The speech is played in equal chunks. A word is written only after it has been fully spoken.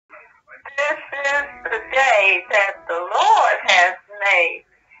the day that the Lord has made.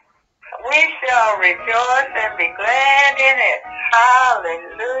 We shall rejoice and be glad in it.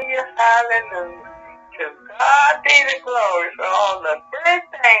 Hallelujah, hallelujah. To God be the glory for all the good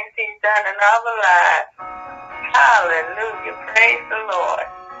things He's done in our lives. Hallelujah, praise the Lord.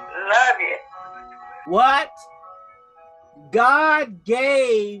 Love you. What God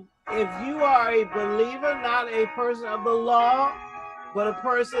gave, if you are a believer, not a person of the law, but a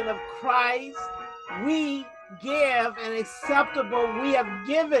person of Christ, we give an acceptable, we have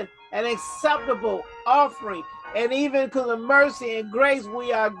given an acceptable offering. And even because of mercy and grace,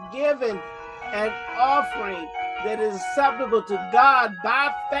 we are given an offering that is acceptable to God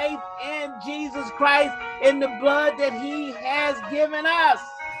by faith in Jesus Christ, in the blood that He has given us.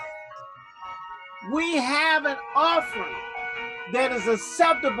 We have an offering that is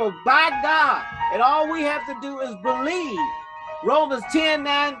acceptable by God, and all we have to do is believe. Romans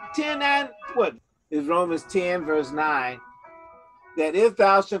 10:9, what is Romans 10 verse 9? That if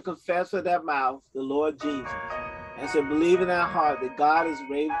thou shalt confess with thy mouth the Lord Jesus, and shalt believe in thy heart that God is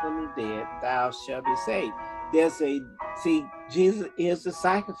raised from the dead, thou shalt be saved. See, Jesus is the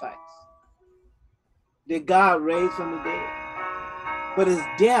sacrifice that God raised from the dead. But His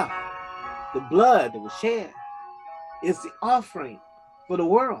death, the blood that was shed, is the offering for the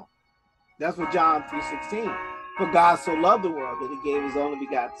world. That's what John 3:16. For God so loved the world that He gave His only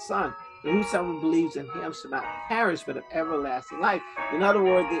begotten Son, that whosoever believes in Him shall not perish but have everlasting life. In other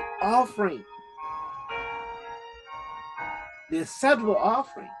words, the offering, the acceptable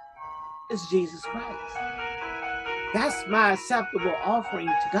offering, is Jesus Christ. That's my acceptable offering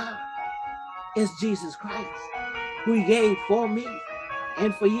to God, is Jesus Christ, who He gave for me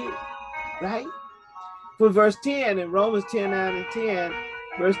and for you, right? For verse 10 in Romans 10:9 and 10,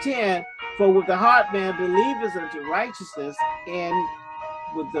 verse 10, for with the heart man believeth unto righteousness, and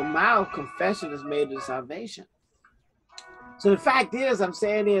with the mouth confession is made to salvation. So the fact is, I'm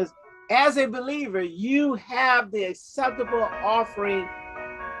saying is, as a believer, you have the acceptable offering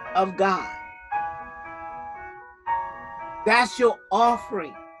of God. That's your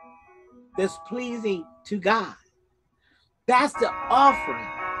offering that's pleasing to God. That's the offering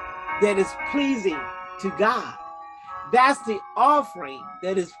that is pleasing to God. That's the offering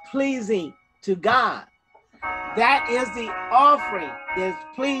that is pleasing to God. That is the offering that's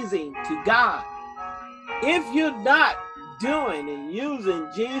pleasing to God. If you're not doing and using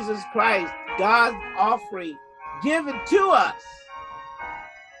Jesus Christ, God's offering given to us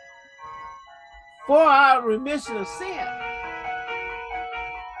for our remission of sin,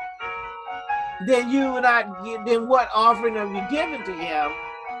 then what offering have you given to Him?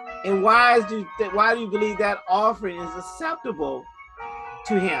 And why do you believe that offering is acceptable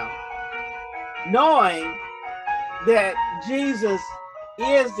to Him? Knowing that Jesus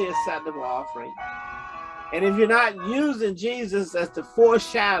is the acceptable offering. And if you're not using Jesus as the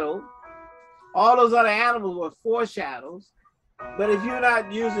foreshadow, all those other animals were foreshadows, but if you're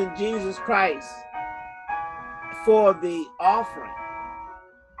not using Jesus Christ for the offering,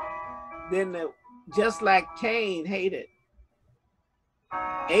 then just like Cain hated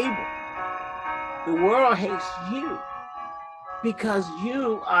Abel, the world hates you because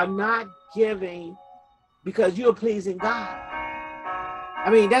you are not giving, because you're pleasing God. I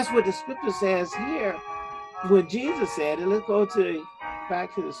mean, that's what the scripture says here, what Jesus said. And let's go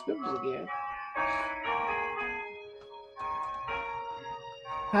back to the scriptures again.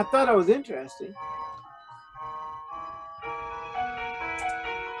 I thought it was interesting.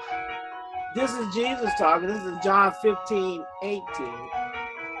 This is Jesus talking. This is John 15:18.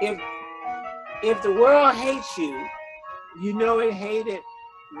 If the world hates you, you know it hated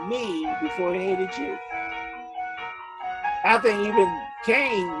me before it hated you. I think even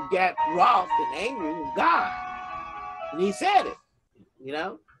Cain got wroth and angry with God. And he said it, you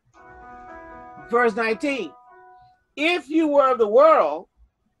know. Verse 19. If you were of the world,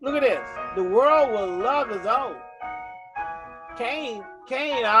 look at this, the world will love his own. Cain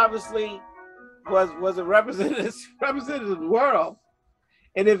obviously was a representative of the world.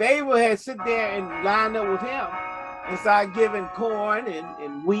 And if Abel had sit there and lined up with him and started giving corn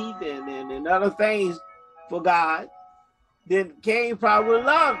and wheat and other things for God, then Cain probably would have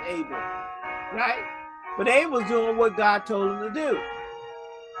loved Abel, right? But Abel was doing what God told him to do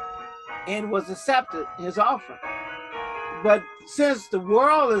and was accepted his offering. But since the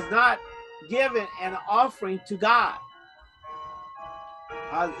world is not giving an offering to God,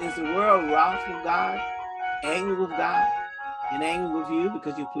 is the world wroth with God, angry with God, and angry with you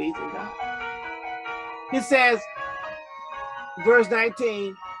because you're pleasing God? He says, verse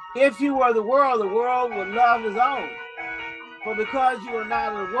 19, if you were the world would love his own. For because you are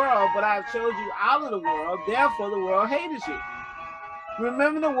not of the world, but I have chosen you out of the world, therefore the world hated you.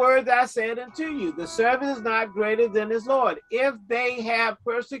 Remember the word that I said unto you, the servant is not greater than his Lord. If they have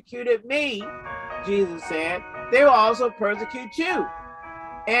persecuted me, Jesus said, they will also persecute you.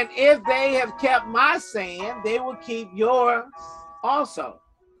 And if they have kept my saying, they will keep yours also.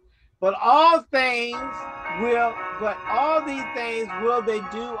 But all these things will they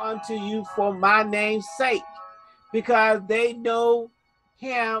do unto you for my name's sake, because they know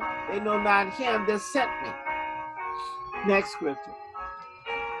not him that sent me. Next scripture.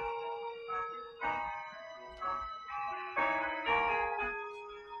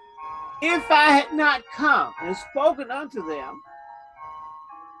 If I had not come and spoken unto them,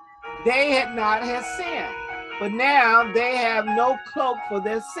 they had not had sin. But now they have no cloak for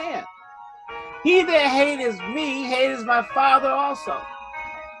their sin. He that hateth me hateth my Father also.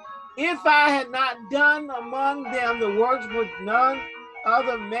 If I had not done among them the works which none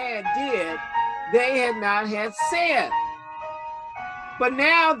other man did, they had not had sin. But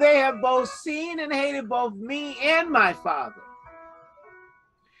now they have both seen and hated both me and my Father.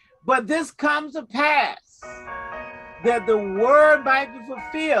 But this comes to pass, that the word might be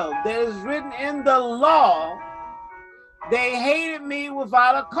fulfilled that is written in the law, they hated me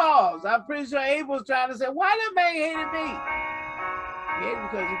without a cause. I'm pretty sure Abel was trying to say, why did man hated me? He hated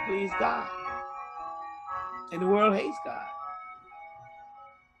because he pleased God. And the world hates God.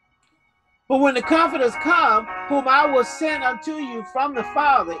 But when the comforters come, whom I will send unto you from the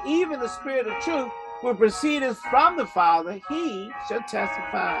Father, even the Spirit of truth, which proceedeth from the Father, he shall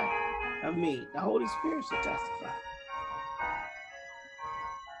testify of me. The Holy Spirit shall testify.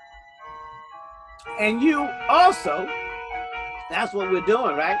 And you also, that's what we're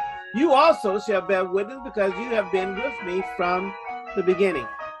doing, right? You also shall bear witness, because you have been with me from the beginning.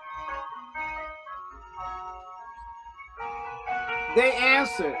 They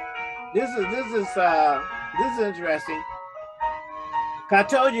answered. This is interesting. I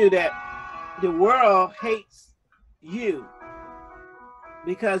told you that the world hates you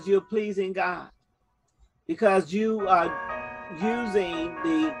because you're pleasing God, because you are using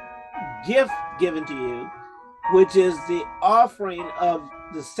the gift given to you, which is the offering of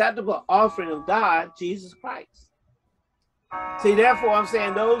the acceptable offering of God, Jesus Christ. See, therefore, I'm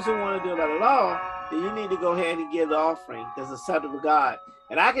saying those who want to do it by the law, then you need to go ahead and give the offering that's acceptable to God.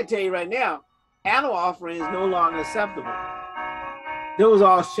 And I can tell you right now, animal offering is no longer acceptable. There was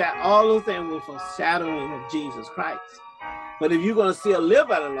all those things were foreshadowing of Jesus Christ. But if you're going to still live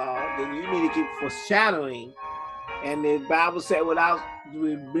by the law, then you need to keep foreshadowing. And the Bible said, without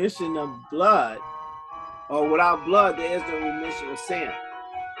remission of blood, or without blood, there is no remission of sin.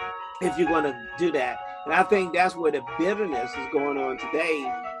 If you're going to do that. And I think that's where the bitterness is going on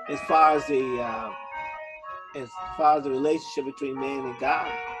today, as far as the relationship between man and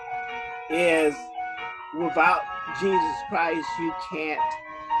God, is without Jesus Christ, you can't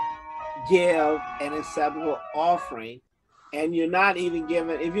give an acceptable offering. And you're not even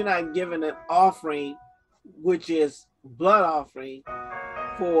given, if you're not given an offering, which is blood offering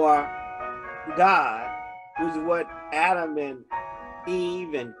for God, which is what Adam and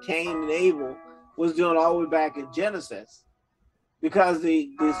Eve and Cain and Abel was doing all the way back in Genesis. Because the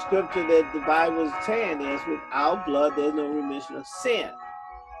scripture that the Bible is saying is, without blood, there's no remission of sin.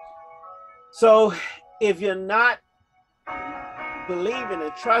 So if you're not believing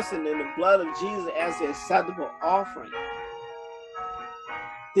and trusting in the blood of Jesus as the acceptable offering,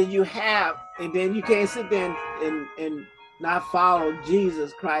 then you have, and then you can't sit there and not follow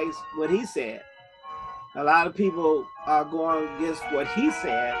Jesus Christ, what he said. A lot of people are going against what he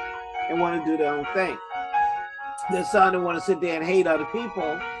said and want to do their own thing. There's some that want to sit there and hate other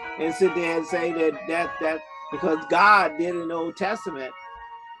people and sit there and say that because God did in the Old Testament,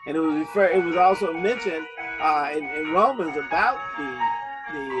 and it was also mentioned in Romans about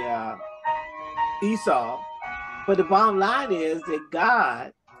the Esau. But the bottom line is that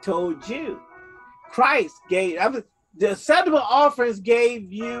God told you, Christ gave, the acceptable offerings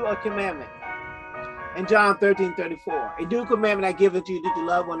gave you a commandment. In John 13:34, a new commandment I give unto you, that you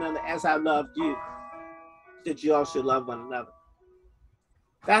love one another as I loved you, that you all should love one another.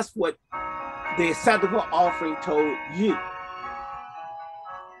 That's what the acceptable offering told you.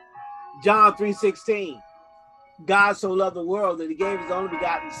 John 3:16, God so loved the world that he gave his only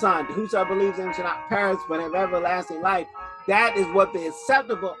begotten son. Whosoever believes in him shall not perish but have everlasting life. That is what the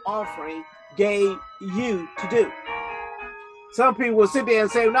acceptable offering gave you to do. Some people will sit there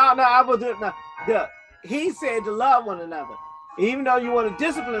and say, no, I will do it. No. He said to love one another. Even though you want to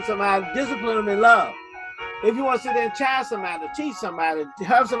discipline somebody, discipline them in love. If you want to sit there and chastise somebody, teach somebody,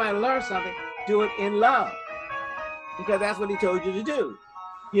 help somebody learn something, do it in love. because that's what he told you to do.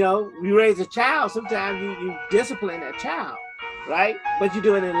 You know, you raise a child, sometimes you discipline that child, right? But you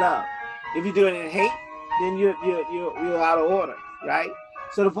do it in love. If you do it in hate, then you're out of order, right?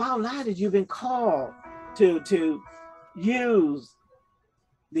 So the bottom line is you've been called to use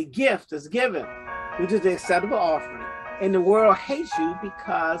the gift that's given, which is the acceptable offering. And the world hates you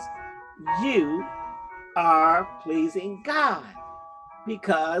because you are pleasing God.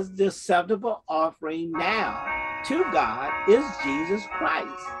 Because the acceptable offering now to God is Jesus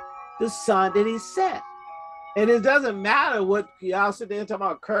Christ, the Son that he sent. And it doesn't matter what y'all sit there and talk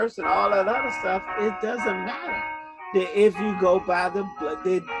about curse and all that other stuff. It doesn't matter. That if you go by the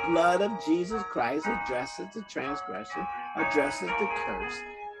blood of Jesus Christ addresses the transgression, addresses the curse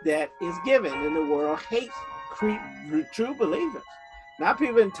that is given. And the world hates true believers, not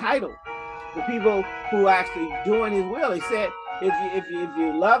people entitled, the people who are actually doing his will. He said, if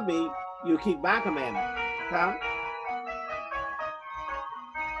you love me, you'll keep my commandment. Huh?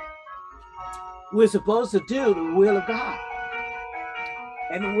 We're supposed to do the will of God.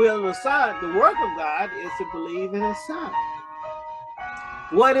 And the will of the Son, the work of God, is to believe in his Son.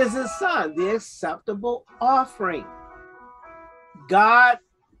 What is his Son? The acceptable offering. God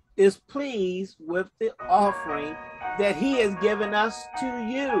is pleased with the offering that he has given us to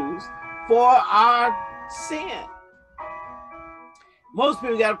use for our sin. Most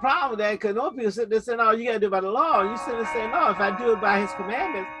people got a problem with that because most people sit there saying, oh, you got to do it by the law. You sit there saying, no, if I do it by his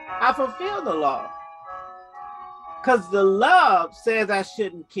commandments, I fulfill the law. Because the love says I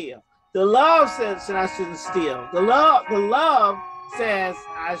shouldn't kill. The love says I shouldn't steal. The love says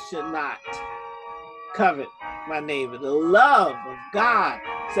I should not covet my neighbor. The love of God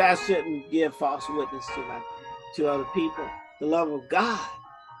says I shouldn't give false witness to other people. The love of God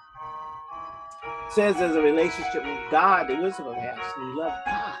says there's a relationship with God that we're supposed to have. So we love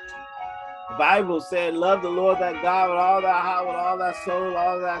God. The Bible said, love the Lord thy God with all thy heart, with all thy soul,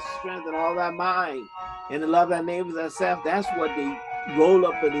 all thy strength, and all thy mind. And to love thy neighbors as thyself. That's what the roll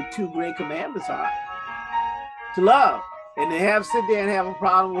up of the two great commandments are. To love. And to sit there and have a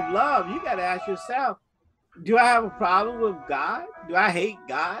problem with love, you got to ask yourself, do I have a problem with God? Do I hate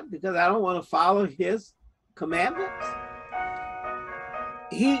God because I don't want to follow his commandments?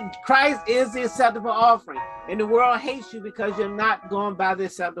 Christ is the acceptable offering. And the world hates you because you're not going by the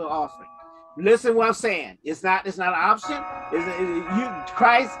acceptable offering. Listen what I'm saying. It's not an option.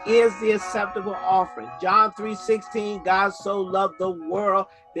 Christ is the acceptable offering. John 3:16, God so loved the world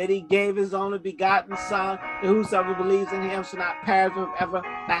that he gave his only begotten Son, and whosoever believes in him shall not perish with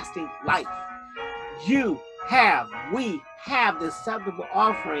everlasting life. We have the acceptable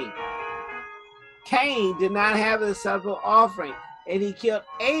offering. Cain did not have the acceptable offering, and he killed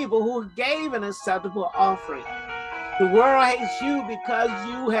Abel, who gave an acceptable offering. The world hates you because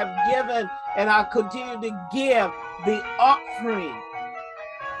you have given and are continuing to give the offering,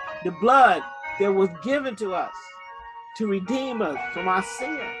 the blood that was given to us to redeem us from our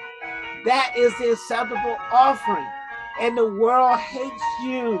sin. That is the acceptable offering. And the world hates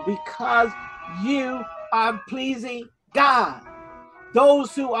you because you are pleasing God.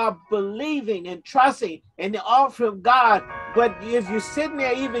 Those who are believing and trusting in the offer of God. But if you're sitting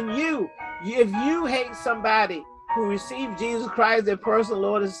there, even if you hate somebody who received Jesus Christ, their personal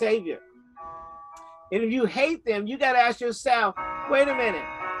Lord and Savior, and if you hate them, you got to ask yourself, wait a minute,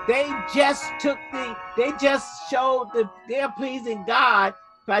 they just showed that they're pleasing God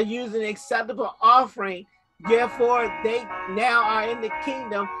by using an acceptable offering. Therefore, they now are in the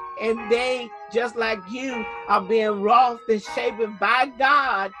kingdom, and they, just like you, are being wrought and shaped by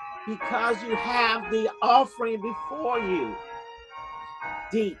God because you have the offering before you.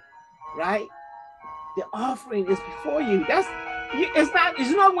 Deep, right? The offering is before you.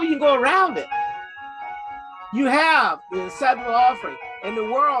 It's not where you go around it. You have the acceptable offering. And the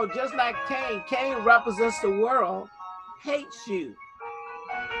world, just like Cain represents the world, hates you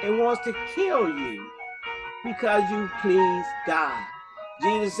and wants to kill you because you please God.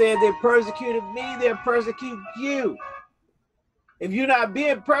 Jesus said, they persecuted me, they'll persecute you. If you're not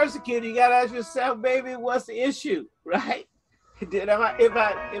being persecuted, you got to ask yourself, baby, what's the issue, right?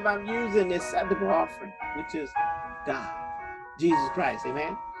 If I'm using this acceptable offering, which is God, Jesus Christ,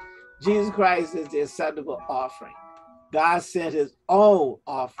 amen? Jesus Christ is the acceptable offering. God sent his own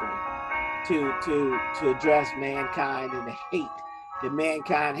offering to address mankind and the hate that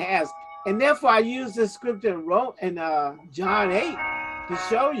mankind has. And therefore, I use this scripture in John 8 to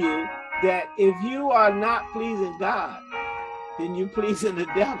show you that if you are not pleasing God, then you're pleasing the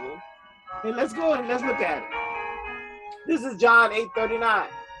devil. And let's go and let's look at it. This is John 8:39.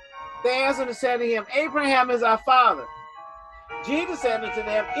 They answered and said to him, Abraham is our father. Jesus said unto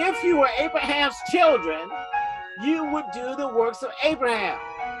them, if you were Abraham's children, you would do the works of Abraham.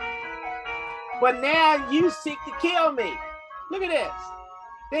 But now you seek to kill me. Look at this.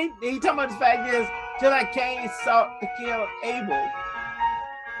 He talking about the fact is, just like Cain sought to kill Abel,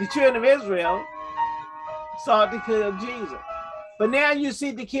 the children of Israel sought to kill Jesus. But now you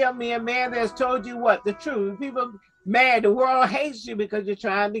seek to kill me, a man that has told you what? The truth. People mad. The world hates you because you're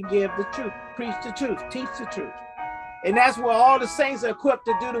trying to give the truth, preach the truth, teach the truth. And that's what all the saints are equipped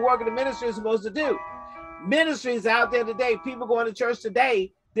to do the work of the ministry is supposed to do. Ministries out there today, people going to church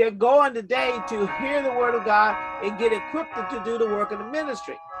today, they're going today to hear the word of God and get equipped to do the work of the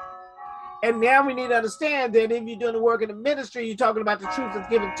ministry. And now we need to understand that if you're doing the work of the ministry, you're talking about the truth that's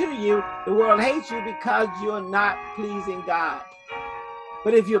given to you, the world hates you because you're not pleasing God.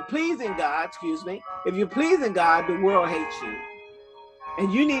 But if you're pleasing God, if you're pleasing God, the world hates you.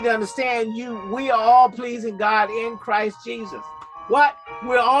 And you need to understand we are all pleasing God in Christ Jesus. What?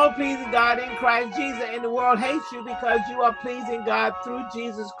 We're all pleasing God in Christ Jesus, and the world hates you because you are pleasing God through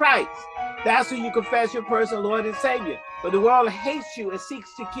Jesus Christ. That's who you confess your personal Lord and Savior. But the world hates you and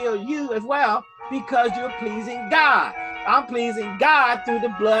seeks to kill you as well because you're pleasing God. I'm pleasing God through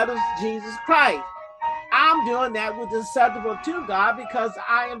the blood of Jesus Christ. I'm doing that with acceptable to God because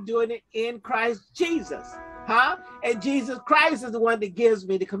I am doing it in Christ Jesus. And Jesus Christ is the one that gives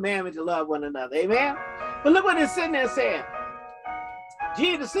me the commandment to love one another. Amen? But look what it's sitting there saying.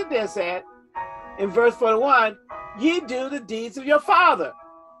 Jesus sitting there said in verse 41, ye do the deeds of your father.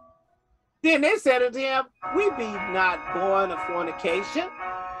 Then they said unto him, we be not born of fornication.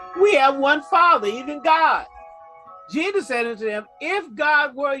 We have one Father, even God. Jesus said unto them, if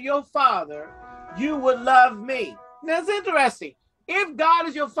God were your Father, you would love me. Now it's interesting. If God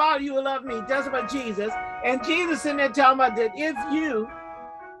is your Father, you will love me. That's about Jesus. And Jesus in there talking about that if you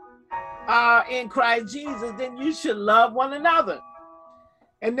are in Christ Jesus, then you should love one another.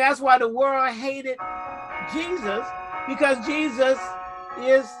 And that's why the world hated Jesus, because Jesus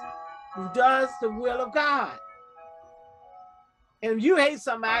does the will of God. And if you hate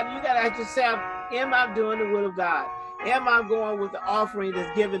somebody, you got to ask yourself, am I doing the will of God? Am I going with the offering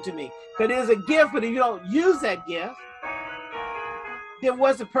that's given to me? Because there's a gift, but if you don't use that gift, then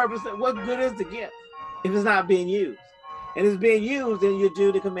what's the purpose? What good is the gift if it's not being used? And it's being used, then you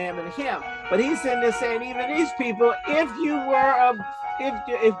do the commandment of him. But he's sitting there saying, even these people, if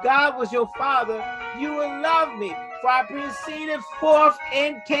God was your Father, you would love me. For I proceeded forth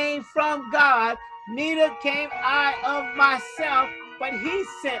and came from God, neither came I of myself, but he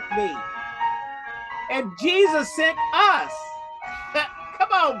sent me. And Jesus sent us.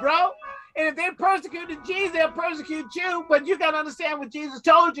 Come on, bro. And if they persecuted Jesus, they'll persecute you. But you got to understand what Jesus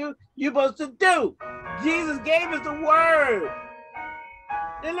told you you're supposed to do. Jesus gave us the word.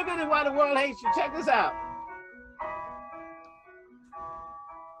 Then look at why the world hates you. Check this out.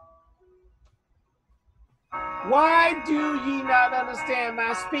 Why do ye not understand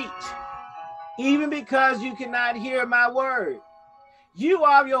my speech? Even because you cannot hear my word. You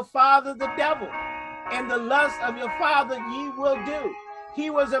are your father the devil, and the lust of your father ye will do. He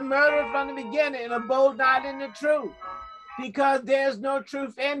was a murderer from the beginning and abode not in the truth, because there's no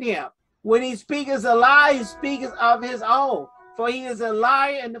truth in him. When he speaks a lie, he speaks of his own, for he is a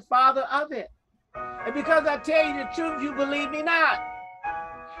liar and the father of it. And because I tell you the truth, you believe me not.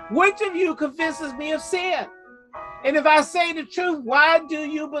 Which of you convinces me of sin? And if I say the truth, why do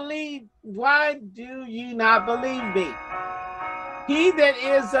you not believe me? He that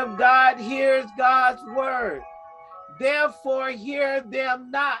is of God hears God's word. Therefore hear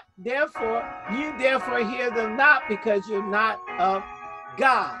them not. Therefore hear them not, because you're not of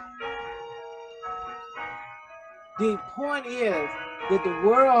God. The point is that the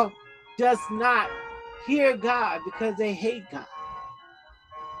world does not hear God because they hate God.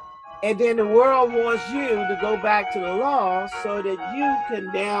 And then the world wants you to go back to the law so that you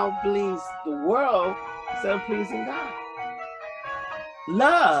can now please the world instead of pleasing God.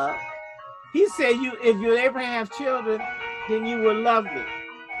 Love, he said, if you're Abraham's children, then you will love me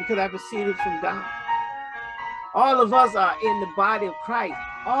because I proceeded from God. All of us are in the body of Christ.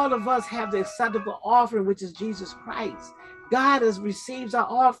 All of us have the acceptable offering, which is Jesus Christ. God receives our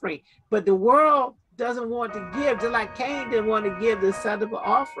offering, but the world doesn't want to give, just like Cain didn't want to give the acceptable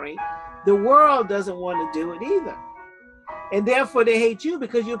offering. The world doesn't want to do it either. And therefore they hate you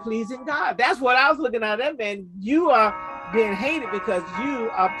because you're pleasing God. That's what I was looking at them, man. You are being hated because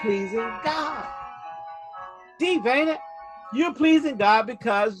you are pleasing God. Deep, ain't it? You're pleasing God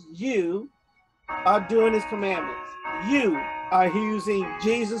because you are doing his commandments. You are using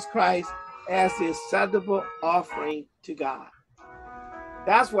Jesus Christ as the acceptable offering to God.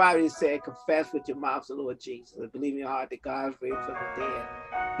 That's why he said, confess with your mouth the Lord Jesus and believe in your heart that God is raised from the dead.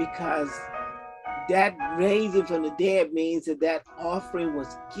 Because that raising from the dead means that that offering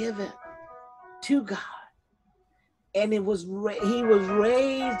was given to God. And it was he was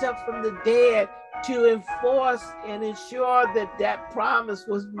raised up from the dead to enforce and ensure that that promise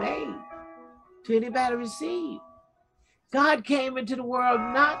was made to anybody receive. God came into the world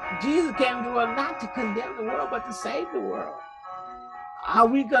Jesus came into the world not to condemn the world, but to save the world. Are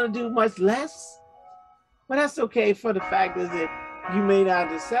we going to do much less? Well, that's okay, for the fact is that you may not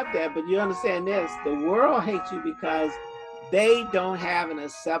accept that, but you understand this: the world hates you because they don't have an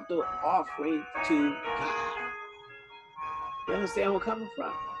acceptable offering to God. You understand where I'm coming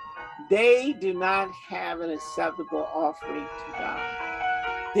from? They do not have an acceptable offering to God.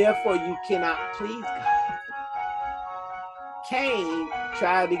 Therefore, you cannot please God. Cain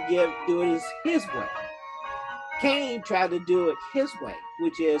tried to do it his way. Cain tried to do it his way,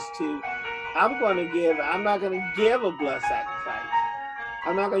 which is to, I'm not going to give a blood sacrifice.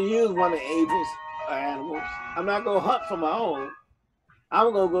 I'm not going to use one of Abel's animals. I'm not going to hunt for my own.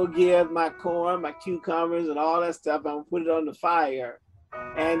 I'm going to go give my corn, my cucumbers, and all that stuff. I'm going to put it on the fire.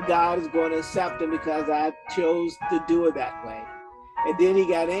 And God is going to accept them because I chose to do it that way. And then he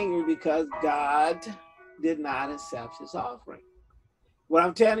got angry because God did not accept his offering. What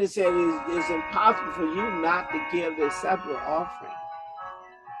I'm telling you is it's impossible for you not to give the acceptable offering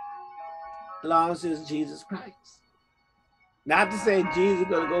as long as it's Jesus Christ. Not to say Jesus is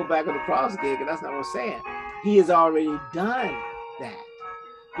going to go back on the cross again, because that's not what I'm saying. He has already done that.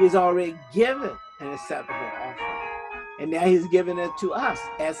 He has already given an acceptable offering. And now he's giving it to us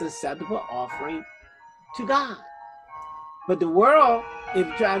as an acceptable offering to God. But the world, if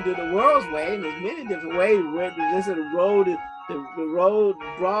you try to do the world's way, and there's many different ways, where the road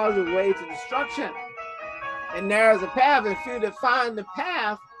draws the way to destruction. And there's a path, and few that find the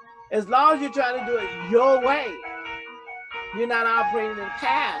path, as long as you're trying to do it your way, you're not operating in the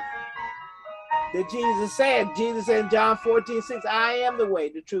path that Jesus said. Jesus said in John 14:6, I am the way,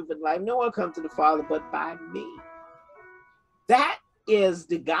 the truth, and life. No one comes to the Father but by me. That is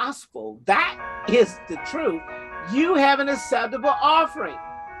the gospel. That is the truth. You have an acceptable offering.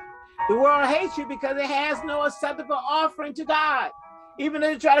 The world hates you because it has no acceptable offering to God. Even though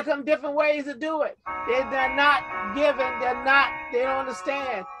they try to come different ways to do it, they're not given. They don't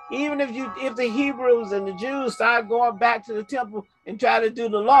understand. Even if the Hebrews and the Jews start going back to the temple and try to do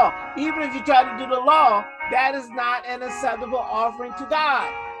the law, even if you try to do the law, that is not an acceptable offering to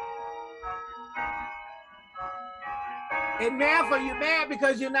God. And therefore you're mad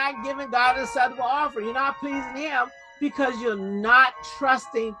because you're not giving God an acceptable offering. You're not pleasing him because you're not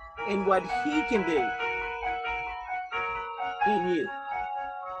trusting in what he can do in you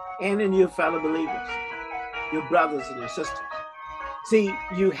and in your fellow believers, your brothers and your sisters. See,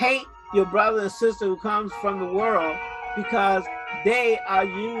 you hate your brother and sister who comes from the world because they are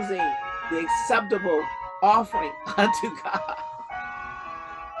using the acceptable offering unto God.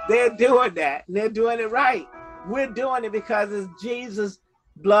 They're doing that, and they're doing it right. We're doing it because it's Jesus'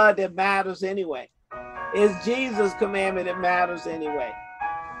 blood that matters anyway. It's Jesus' commandment that matters anyway.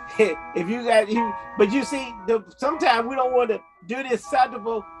 But you see, sometimes we don't want to do the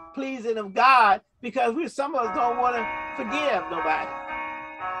acceptable pleasing of God because some of us don't want to forgive nobody.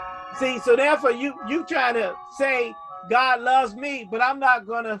 See, so therefore you try to say God loves me, but I'm not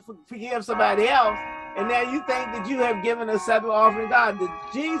going to forgive somebody else. And now you think that you have given an acceptable offering to God. That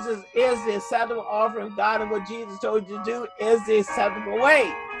Jesus is the acceptable offering of God, and what Jesus told you to do is the acceptable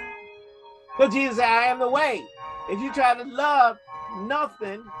way. But Jesus said, I am the way. If you try to love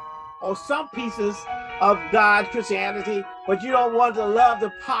nothing or some pieces of God's Christianity, but you don't want to love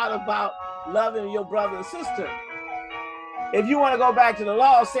the part about loving your brother and sister. If you want to go back to the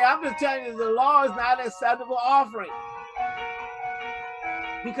law, say, I'm just telling you, the law is not an acceptable offering.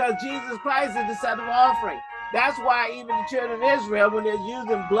 Because Jesus Christ is the acceptable offering. That's why even the children of Israel, when they're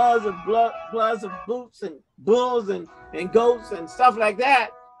using bloods of boots and bulls and goats and stuff like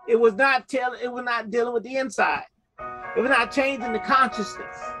that, it was not dealing with the inside. It was not changing the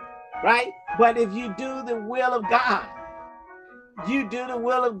consciousness, right? But if you do the will of God, you do the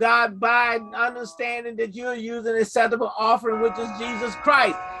will of God by understanding that you're using an acceptable offering, which is Jesus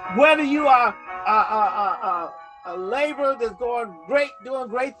Christ. Whether you are a laborer that's doing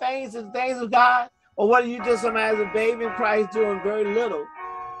great things in things of God, or whether you just somebody as a baby in Christ doing very little,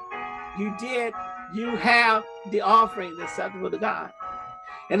 you have the offering that's acceptable to God.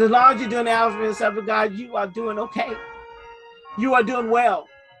 And as long as you're doing the offering that's acceptable to God, you are doing okay. You are doing well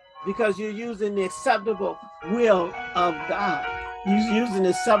because you're using the acceptable will of God. You're using the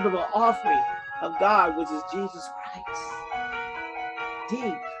acceptable offering of God, which is Jesus Christ.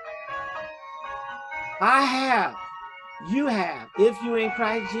 Indeed. I have you have, if you in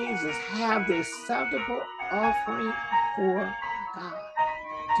Christ Jesus, have the acceptable offering for God,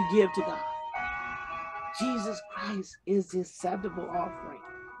 to give to God. Jesus Christ is the acceptable offering.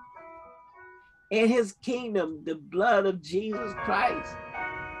 In his kingdom, the blood of Jesus Christ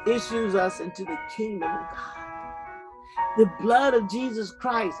issues us into the kingdom of God. The blood of Jesus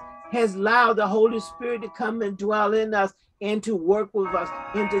Christ has allowed the Holy Spirit to come and dwell in us and to work with us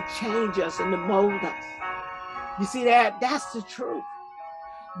and to change us and to mold us. You see that? That's the truth.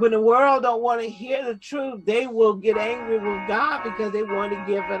 When the world don't want to hear the truth, they will get angry with God because they want to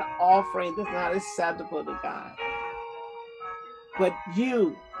give an offering that's not acceptable to God. But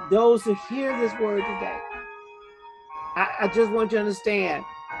you, those who hear this word today, I just want you to understand,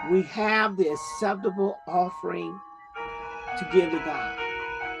 we have the acceptable offering to give to God,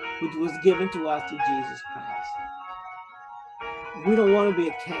 which was given to us through Jesus Christ. We don't want to be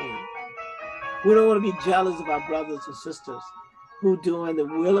a Cain. We don't want to be jealous of our brothers and sisters who are doing the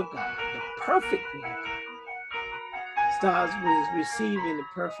will of God, the perfect will of God. Starts with receiving the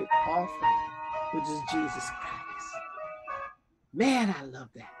perfect offering, which is Jesus Christ. Man, I love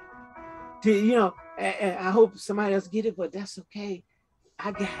that. You know, and I hope somebody else get it, but that's okay.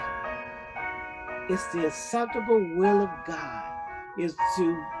 I got it. It's the acceptable will of God is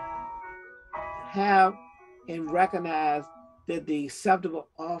to have and recognize that the acceptable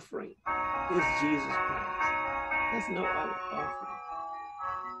offering is Jesus Christ. There's no other offering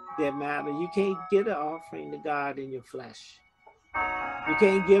that matters. You can't get an offering to God in your flesh. You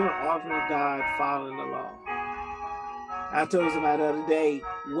can't give an offering to God following the law. I told somebody the other day,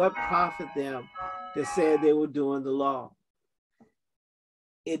 what profit them that said they were doing the law?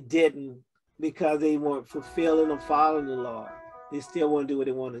 It didn't, because they weren't fulfilling or following the law. They still want to do what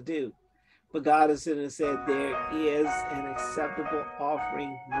they want to do. But God has said and said there is an acceptable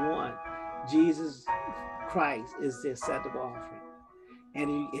offering, one. Jesus Christ is the acceptable offering.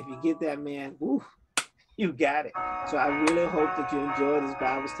 And if you get that, man, woo, you got it. So I really hope that you enjoy this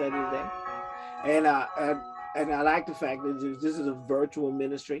Bible study today. And I like the fact that this is a virtual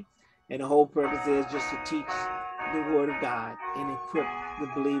ministry, and the whole purpose is just to teach the Word of God and equip the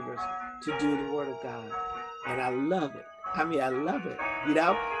believers to do the Word of God. And I love it. I mean, I love it. You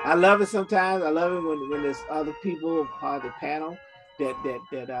know, I love it sometimes. I love it when there's other people part of the panel that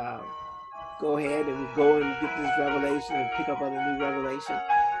go ahead and we go and get this revelation and pick up on a new revelation.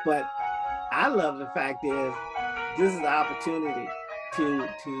 But I love the fact is this is the opportunity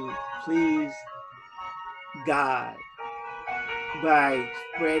to please God by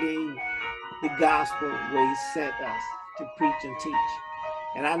spreading the gospel where he sent us to preach and teach.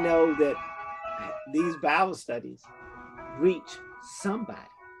 And I know that these Bible studies reach somebody.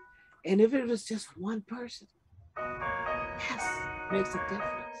 And if it was just one person, yes, makes a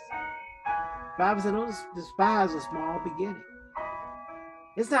difference. The Bible says, don't despise a small beginning.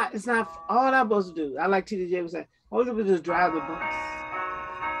 It's not all I'm supposed to do. I like T.D. Jakes saying, all you're supposed to do is drive the bus.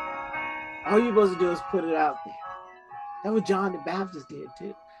 All you're supposed to do is put it out there. That's what John the Baptist did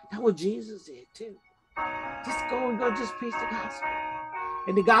too. That's what Jesus did too. Just just preach the gospel.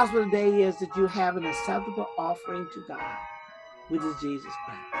 And the gospel today is that you have an acceptable offering to God, which is Jesus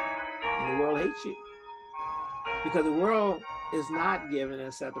Christ. And the world hates you, because the world is not given an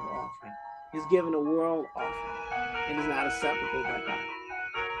acceptable offering. It's given a world offering, and it's not acceptable by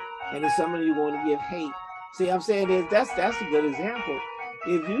God. And if some of you want to give hate, see, I'm saying that's a good example.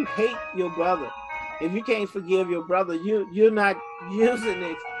 If you hate your brother, if you can't forgive your brother, you're not using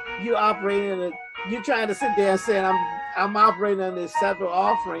it. You operating in it. You're trying to sit there and say, I'm operating on this acceptable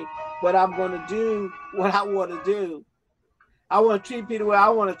offering, but I'm going to do what I want to do. I want to treat people the way I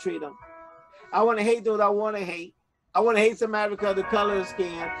want to treat them. I want to hate those I want to hate. I want to hate somebody because of the color of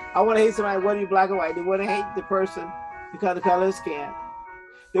skin. I want to hate somebody whether you're black or white. They want to hate the person because of the color of skin.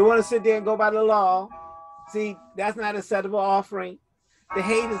 They want to sit there and go by the law. See, that's not an acceptable offering. The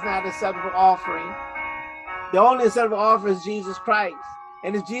hate is not an acceptable offering. The only acceptable offering is Jesus Christ.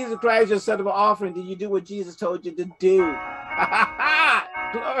 And if Jesus Christ is your acceptable offering, then you do what Jesus told you to do.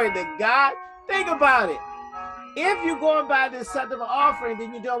 Glory to God. Think about it. If you're going by the acceptable offering,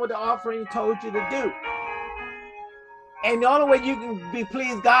 then you're doing what the offering told you to do. And the only way you can be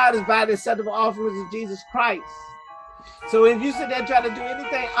pleased God is by the acceptable offering of Jesus Christ. So if you sit there and try to do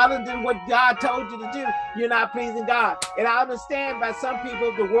anything other than what God told you to do, you're not pleasing God. And I understand by some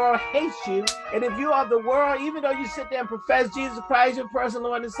people, the world hates you. And if you are the world, even though you sit there and profess Jesus Christ, your personal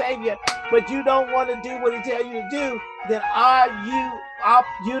Lord and Savior, but you don't want to do what he tells you to do, then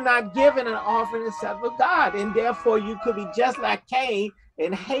you're not giving an offering except for God. And therefore you could be just like Cain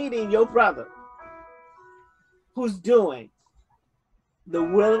and hating your brother who's doing the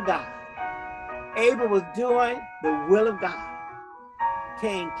will of God. Abel was doing the will of God.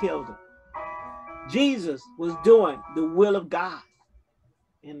 Cain killed him. Jesus was doing the will of God,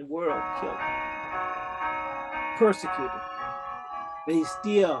 and the world killed him. Persecuted. But he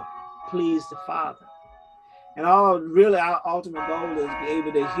still pleased the Father. And really our ultimate goal is to be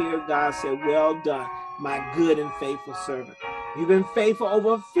able to hear God say, well done, my good and faithful servant. You've been faithful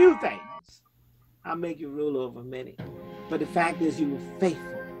over a few things. I'll make you ruler over many. But the fact is you were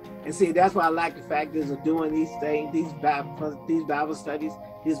faithful. And see, that's why I like the fact is of doing these things, these Bible studies,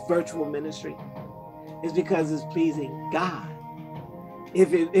 this virtual ministry. It's because it's pleasing God.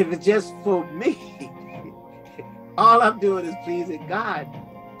 If it's just for me, all I'm doing is pleasing God,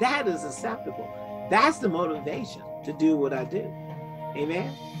 that is acceptable. That's the motivation to do what I do.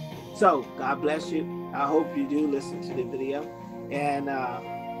 Amen. So God bless you. I hope you do listen to the video, and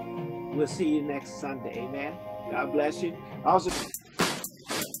we'll see you next Sunday. Amen. God bless you. Also.